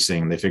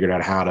spacing, they figured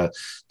out how to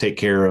take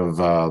care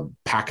of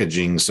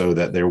packaging so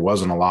that there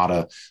wasn't a lot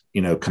of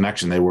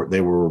connection. They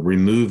were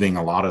removing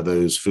a lot of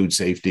those food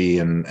safety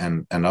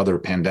and other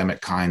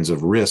pandemic kinds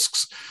of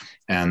risks,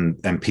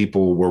 and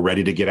people were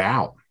ready to get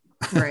out.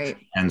 Right.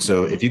 And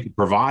so if you could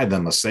provide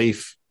them a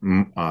safe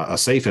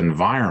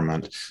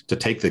environment to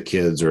take the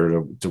kids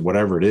or to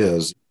whatever it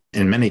is,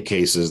 in many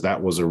cases,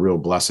 that was a real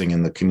blessing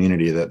in the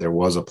community that there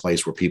was a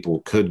place where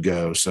people could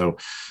go. So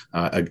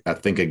I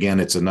think, again,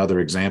 it's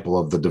another example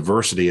of the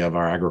diversity of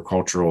our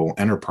agricultural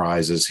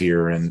enterprises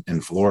here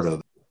in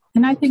Florida.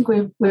 And I think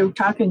we're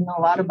talking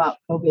a lot about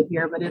COVID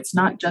here, but it's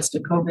not just a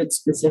COVID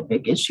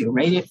specific issue,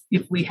 right?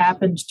 If we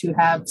happened to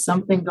have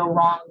something go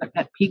wrong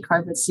at peak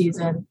harvest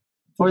season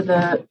for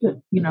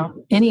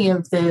any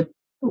of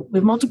we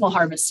have multiple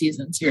harvest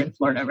seasons here in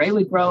Florida, right?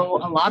 We grow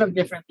a lot of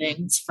different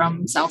things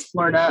from South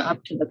Florida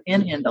up to the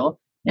Panhandle,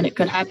 and it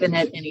could happen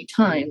at any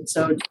time.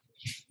 So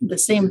the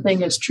same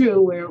thing is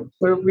true.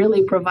 We're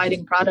really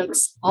providing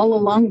products all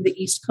along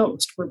the East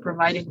Coast. We're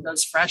providing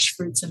those fresh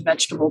fruits and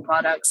vegetable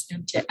products,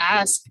 and to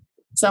ask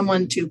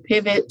someone to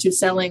pivot to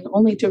selling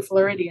only to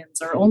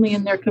Floridians or only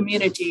in their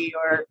community,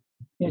 or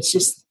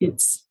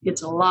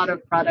it's a lot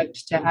of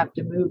product to have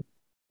to move.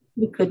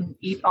 We couldn't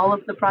eat all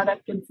of the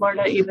product in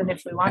Florida, even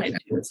if we wanted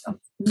to. So.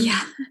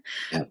 Yeah.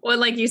 Well,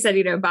 like you said,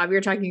 Bob, you're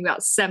talking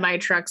about semi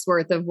trucks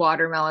worth of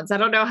watermelons. I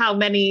don't know how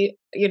many,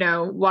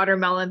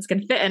 watermelons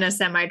can fit in a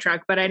semi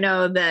truck, but I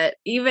know that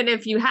even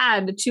if you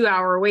had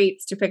 2-hour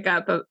waits to pick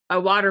up a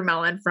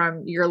watermelon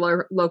from your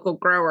local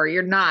grower,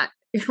 we're not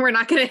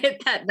going to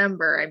hit that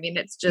number. I mean,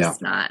 it's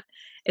just not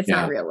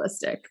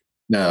realistic.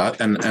 No,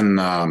 and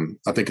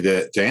I think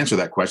to answer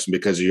that question,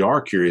 because you are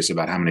curious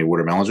about how many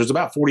watermelons, there's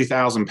about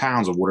 40,000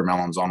 pounds of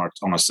watermelons on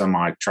a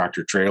semi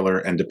tractor trailer,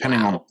 and depending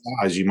on the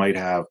size, you might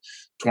have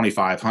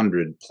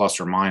 2,500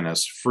 plus or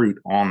minus fruit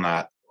on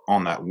that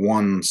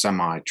one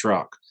semi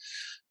truck.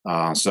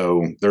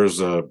 So there's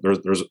a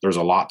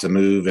lot to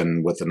move,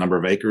 and with the number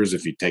of acres,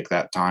 if you take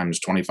that times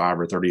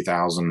 25 or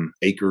 30,000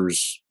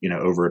 acres,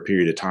 over a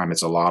period of time,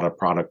 it's a lot of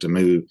product to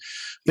move.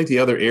 I think the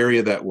other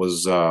area that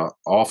was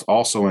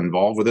also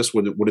involved with this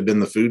would have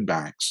been the food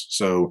banks.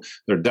 So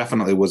there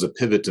definitely was a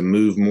pivot to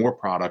move more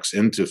products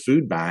into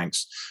food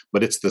banks,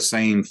 but it's the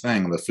same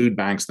thing. The food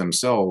banks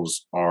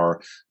themselves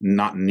are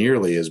not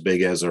nearly as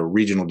big as a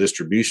regional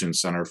distribution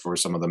center for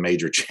some of the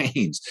major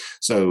chains.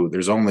 So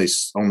there's only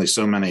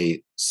so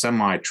many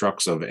semi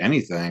trucks of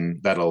anything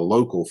that a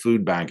local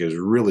food bank is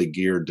really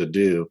geared to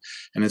do.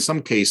 And in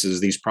some cases,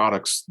 these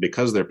products,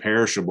 because they're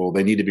perishable,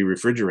 they need to be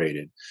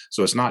refrigerated.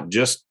 So it's not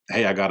just,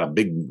 hey, I got a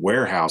big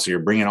warehouse here,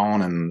 bring it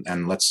on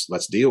and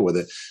let's deal with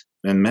it.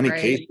 In many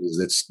cases,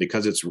 it's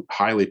because it's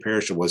highly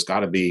perishable. It's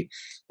got to be,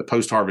 the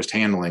post-harvest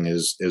handling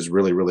is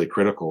really, really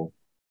critical.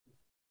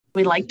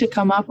 We like to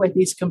come up with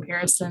these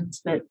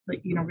comparisons that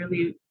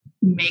really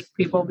make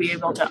people be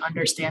able to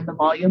understand the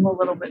volume a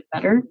little bit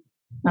better.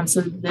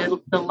 So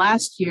the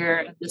last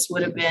year, this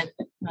would have been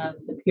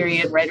the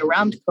period right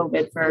around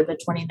COVID for the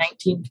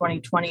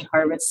 2019-2020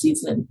 harvest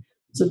season.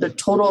 So the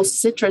total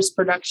citrus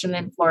production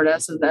in Florida,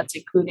 so that's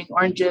including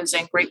oranges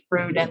and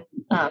grapefruit and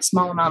a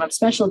small amount of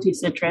specialty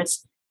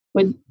citrus,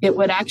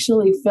 would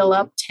actually fill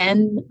up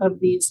 10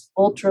 of these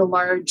ultra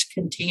large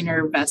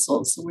container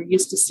vessels. So we're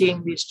used to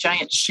seeing these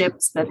giant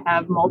ships that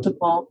have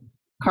multiple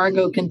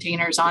cargo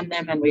containers on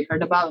them, and we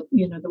heard about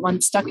the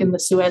ones stuck in the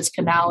Suez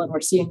Canal, and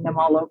we're seeing them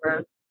all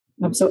over.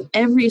 So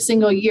every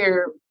single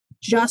year,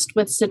 just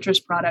with citrus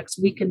products,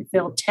 we can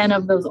fill 10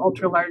 of those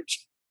ultra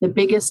large, the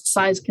biggest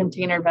size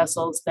container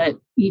vessels that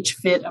each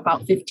fit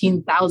about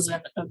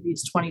 15,000 of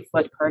these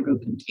 20-foot cargo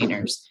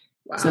containers.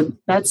 Wow. So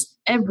that's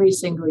every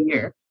single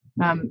year.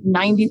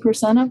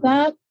 90% of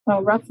that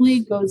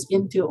roughly goes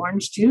into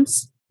orange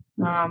juice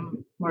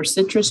or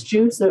citrus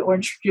juice,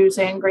 orange juice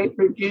and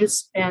grapefruit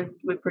juice. And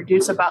we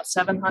produce about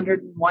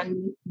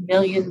 701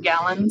 million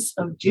gallons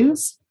of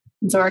juice.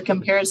 And so our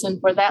comparison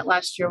for that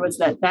last year was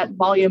that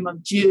volume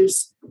of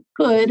juice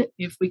could,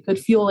 if we could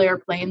fuel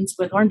airplanes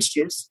with orange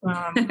juice,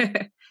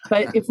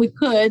 but if we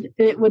could,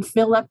 it would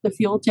fill up the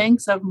fuel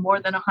tanks of more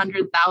than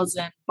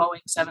 100,000 Boeing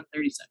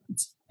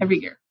 737s every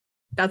year.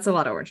 That's a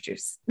lot of orange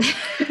juice.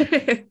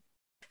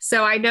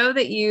 So I know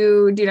that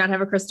you do not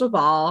have a crystal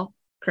ball,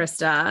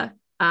 Krista,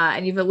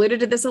 and you've alluded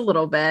to this a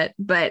little bit,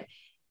 but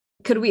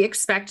could we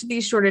expect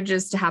these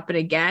shortages to happen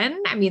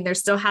again? I mean, they're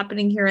still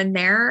happening here and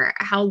there.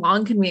 How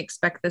long can we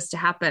expect this to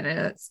happen? And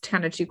it's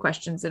kind of two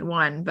questions in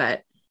one,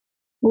 but.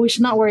 Well, we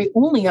should not worry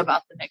only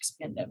about the next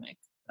pandemic.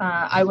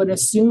 I would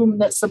assume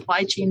that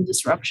supply chain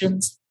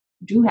disruptions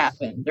do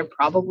happen. They're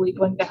probably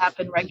going to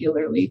happen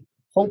regularly.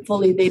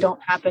 Hopefully they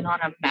don't happen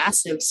on a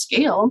massive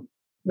scale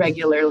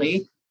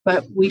regularly,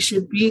 but we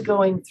should be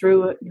going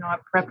through, a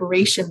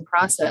preparation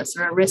process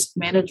or a risk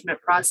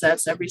management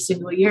process every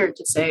single year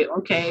to say,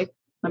 okay,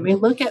 let me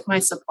look at my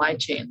supply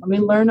chain. Let me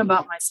learn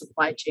about my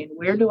supply chain.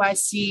 Where do I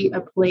see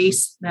a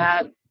place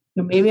that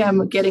maybe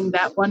I'm getting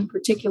that one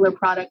particular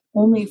product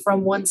only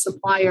from one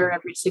supplier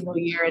every single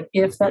year? And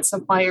if that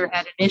supplier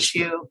had an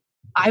issue,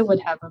 I would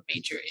have a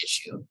major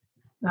issue.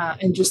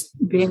 And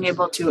just being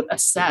able to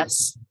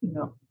assess,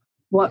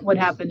 what would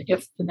happen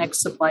if the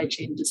next supply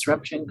chain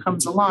disruption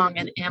comes along,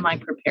 and am I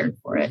prepared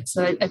for it?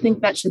 So I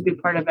think that should be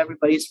part of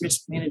everybody's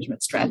risk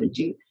management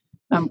strategy.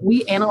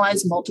 We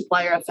analyze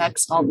multiplier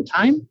effects all the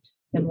time.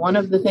 And one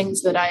of the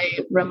things that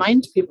I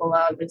remind people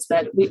of is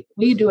that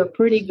we do a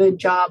pretty good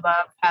job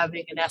of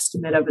having an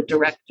estimate of a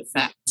direct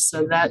effect.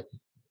 So that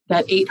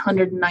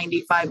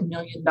 $895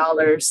 million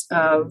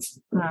of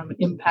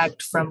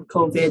impact from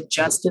COVID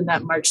just in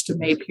that March to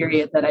May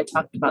period that I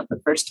talked about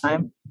the first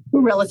time,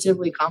 we're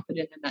relatively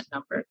confident in that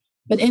number.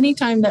 But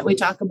anytime that we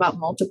talk about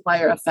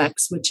multiplier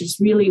effects, which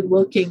is really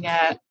looking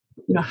at,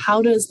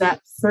 how does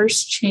that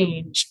first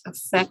change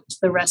affect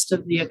the rest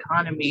of the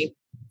economy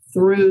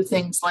through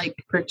things like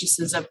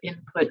purchases of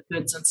input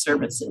goods and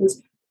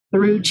services,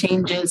 through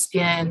changes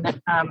in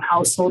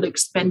household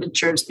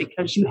expenditures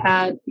because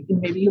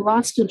maybe you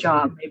lost a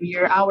job, maybe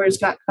your hours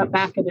got cut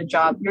back at a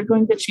job, you're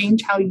going to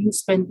change how you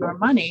spend your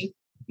money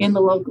in the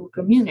local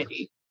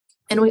community.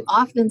 And we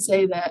often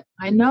say that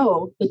I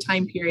know the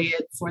time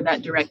period for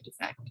that direct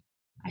effect.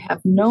 I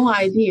have no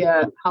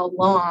idea how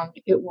long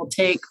it will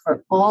take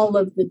for all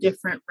of the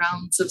different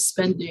rounds of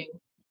spending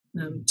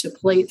to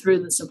play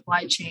through the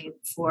supply chain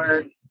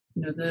for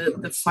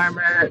the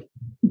farmer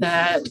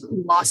that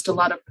lost a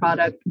lot of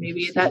product.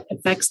 Maybe that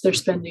affects their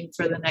spending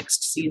for the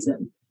next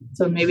season.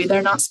 So maybe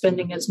they're not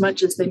spending as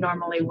much as they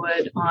normally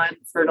would on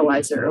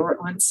fertilizer or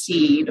on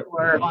seed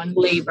or on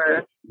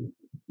labor.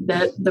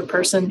 That the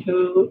person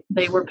who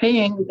they were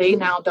paying, they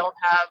now don't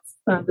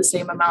have the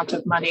same amount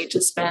of money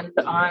to spend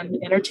on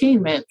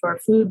entertainment or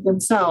food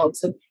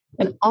themselves.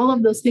 And all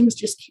of those things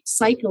just keep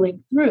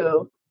cycling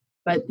through.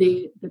 But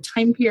the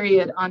time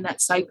period on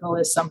that cycle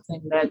is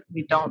something that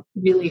we don't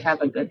really have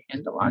a good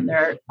handle on.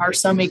 There are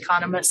some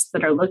economists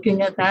that are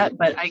looking at that,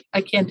 but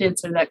I can't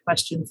answer that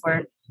question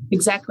for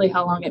exactly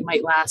how long it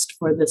might last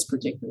for this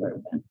particular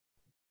event.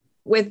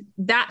 With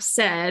that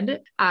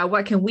said,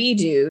 what can we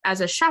do as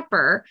a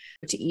shopper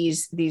to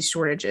ease these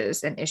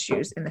shortages and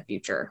issues in the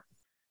future?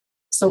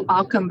 So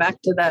I'll come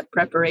back to that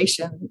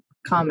preparation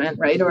comment,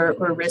 right? Or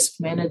risk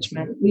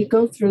management. We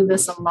go through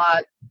this a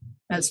lot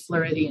as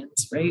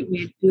Floridians, right?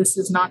 This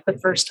is not the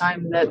first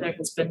time that there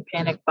has been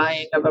panic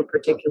buying of a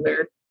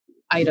particular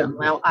item.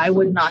 Now, I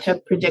would not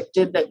have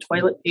predicted that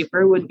toilet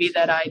paper would be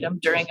that item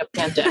during a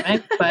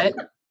pandemic, but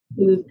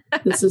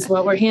this is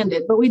what we're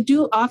handed. But we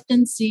do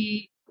often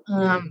see,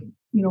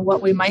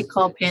 what we might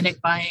call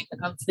panic buying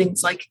of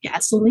things like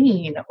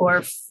gasoline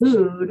or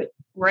food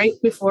right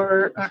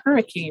before a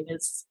hurricane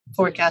is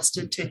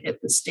forecasted to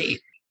hit the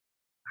state.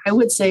 I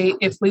would say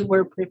if we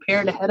were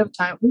prepared ahead of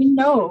time, we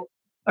know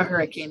a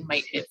hurricane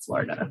might hit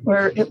Florida,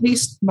 or at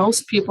least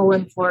most people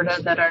in Florida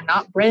that are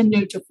not brand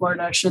new to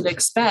Florida should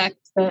expect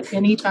that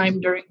anytime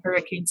during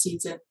hurricane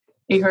season,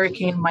 a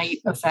hurricane might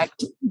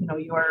affect,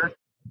 your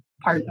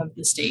part of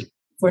the state.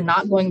 If we're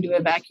not going to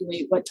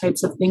evacuate, what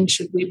types of things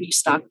should we be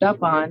stocked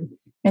up on,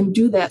 and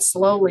do that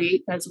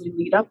slowly as we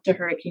lead up to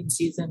hurricane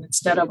season,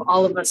 instead of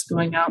all of us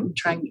going out and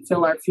trying to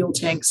fill our fuel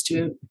tanks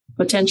to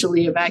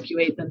potentially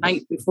evacuate the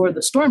night before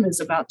the storm is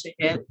about to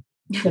hit.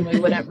 Then we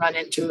wouldn't run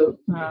into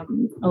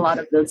a lot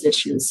of those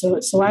issues.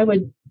 So I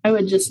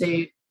would just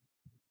say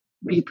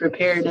be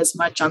prepared as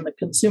much on the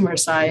consumer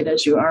side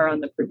as you are on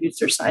the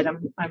producer side.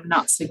 I'm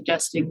not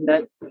suggesting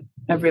that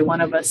every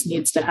one of us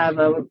needs to have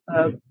a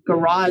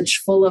garage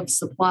full of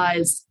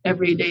supplies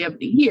every day of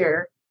the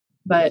year,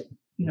 but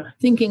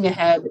thinking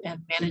ahead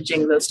and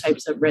managing those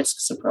types of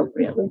risks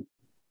appropriately.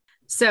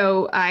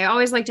 So I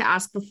always like to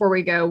ask before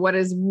we go, what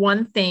is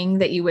one thing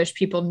that you wish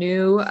people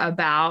knew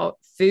about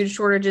food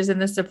shortages in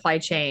the supply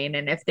chain?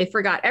 And if they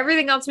forgot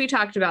everything else we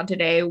talked about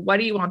today, what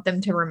do you want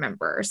them to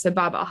remember? So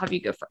Bob, I'll have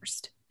you go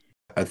first.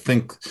 I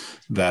think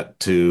that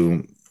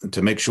to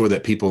make sure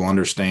that people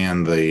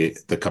understand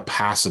the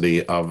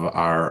capacity of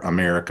our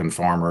American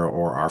farmer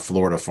or our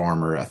Florida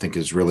farmer, I think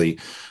is really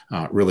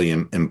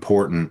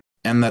important.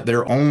 And that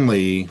they're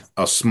only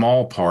a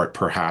small part,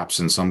 perhaps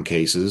in some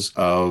cases,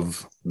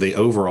 of the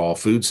overall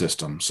food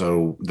system.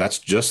 So that's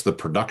just the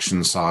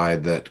production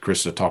side that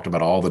Krista talked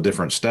about, all the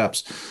different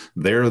steps.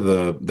 They're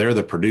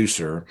the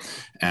producer,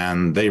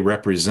 and they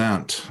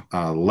represent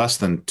less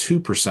than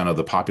 2% of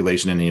the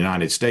population in the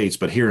United States.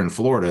 But here in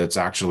Florida, it's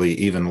actually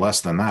even less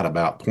than that.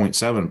 About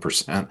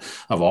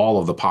 0.7% of all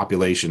of the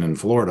population in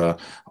Florida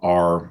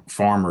are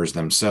farmers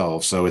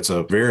themselves. So it's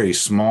a very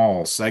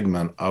small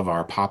segment of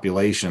our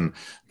population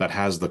that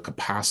has the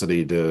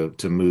capacity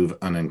to move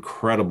an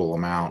incredible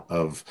amount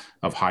of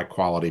high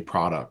quality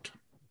product.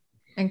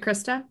 And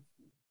Krista?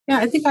 Yeah,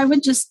 I think I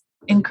would just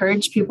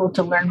encourage people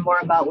to learn more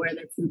about where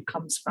their food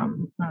comes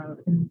from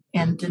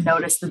and to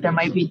notice that there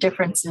might be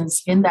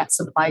differences in that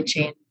supply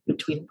chain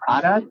between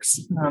products,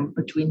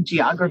 between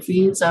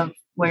geographies of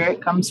where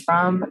it comes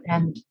from,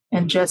 and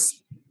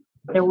just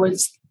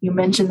you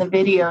mentioned the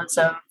videos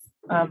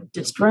of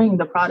destroying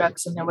the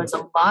products, and there was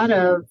a lot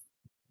of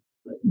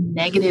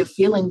negative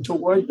feeling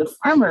toward the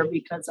farmer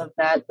because of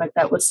that, but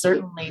that was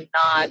certainly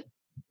not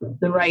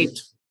the right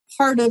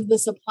part of the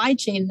supply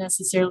chain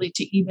necessarily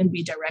to even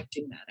be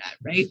directing that at,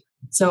 right?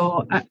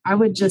 So I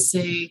would just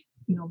say,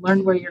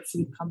 learn where your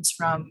food comes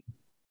from.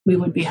 We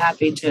would be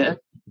happy to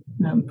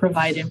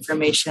provide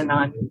information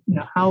on,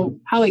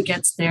 how it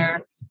gets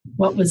there,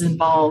 what was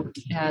involved,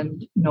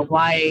 and,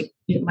 why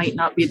it might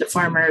not be the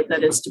farmer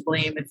that is to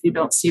blame if you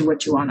don't see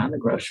what you want on the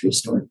grocery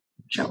store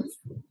shelf.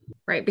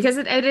 Right, because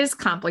it is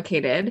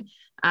complicated.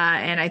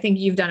 And I think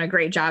you've done a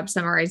great job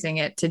summarizing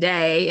it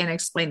today and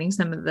explaining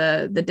some of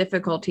the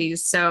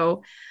difficulties.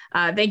 So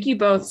thank you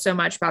both so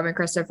much, Bob and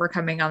Krista, for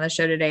coming on the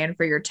show today and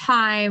for your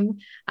time.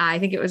 I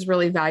think it was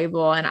really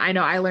valuable. And I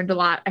know I learned a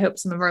lot. I hope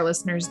some of our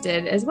listeners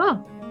did as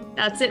well.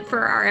 That's it for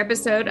our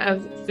episode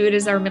of Food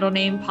is Our Middle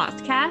Name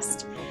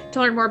podcast. To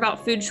learn more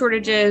about food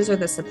shortages or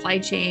the supply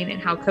chain and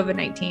how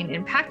COVID-19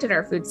 impacted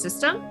our food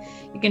system,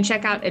 you can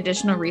check out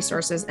additional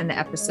resources in the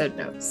episode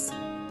notes.